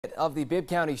Of the Bibb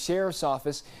County Sheriff's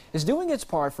Office is doing its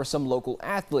part for some local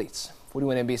athletes.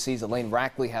 41 NBC's Elaine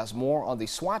Rackley has more on the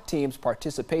SWAT team's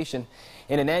participation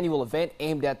in an annual event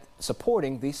aimed at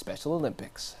supporting the Special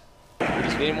Olympics. We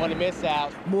just didn't want to miss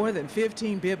out. More than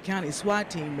 15 Bibb County SWAT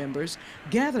team members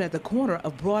gathered at the corner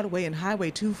of Broadway and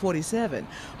Highway 247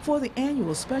 for the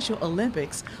annual Special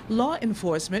Olympics Law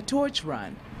Enforcement Torch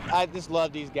Run. I just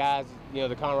love these guys, you know,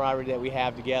 the camaraderie that we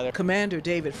have together. Commander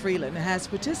David Freeland has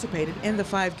participated in the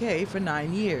 5K for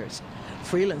 9 years.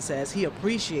 Freeland says he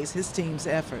appreciates his team's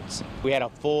efforts. We had a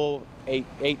full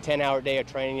 10-hour day of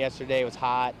training yesterday. It was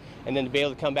hot. And then to be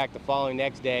able to come back the following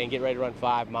next day and get ready to run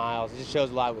 5 miles, it just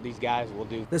shows a lot of what these guys will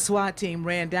do. The SWAT team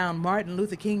ran down Martin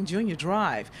Luther King Jr.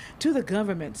 Drive to the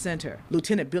Government Center.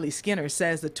 Lieutenant Billy Skinner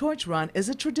says the torch run is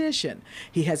a tradition.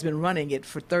 He has been running it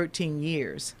for 13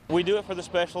 years. We do it for the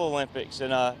Special Olympics,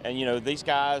 and you know, these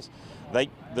guys,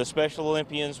 the Special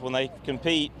Olympians, when they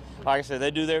compete, like I said,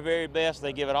 they do their very best.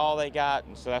 They give it all they got,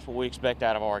 and so that's what we expect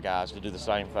out of our guys, to do the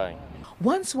same thing.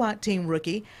 One SWAT team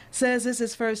rookie says it's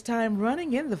his first time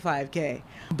running in the 5K,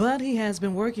 but he has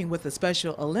been working with the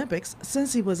Special Olympics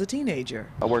since he was a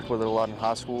teenager. I worked with it a lot in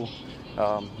high school.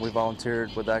 We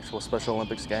volunteered with the actual Special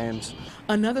Olympics games.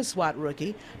 Another SWAT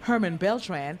rookie, Herman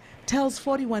Beltran, tells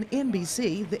 41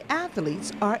 NBC the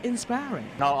athletes are inspiring.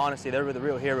 In all honesty, they're the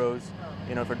real heroes,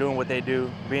 you know, for doing what they do,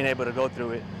 being able to go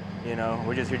through it. You know,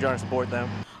 we're just here trying to support them.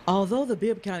 Although the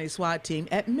Bibb County SWAT team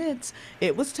admits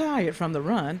it was tired from the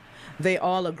run, they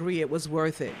all agree it was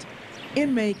worth it.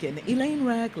 In Macon, Elaine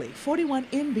Rackley, 41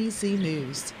 NBC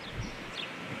News.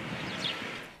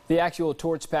 The actual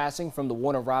torch passing from the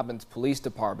Warner Robins Police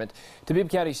Department to Bibb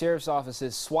County Sheriff's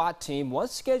Office's SWAT team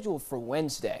was scheduled for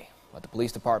Wednesday, but the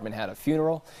police department had a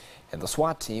funeral and the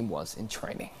SWAT team was in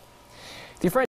training.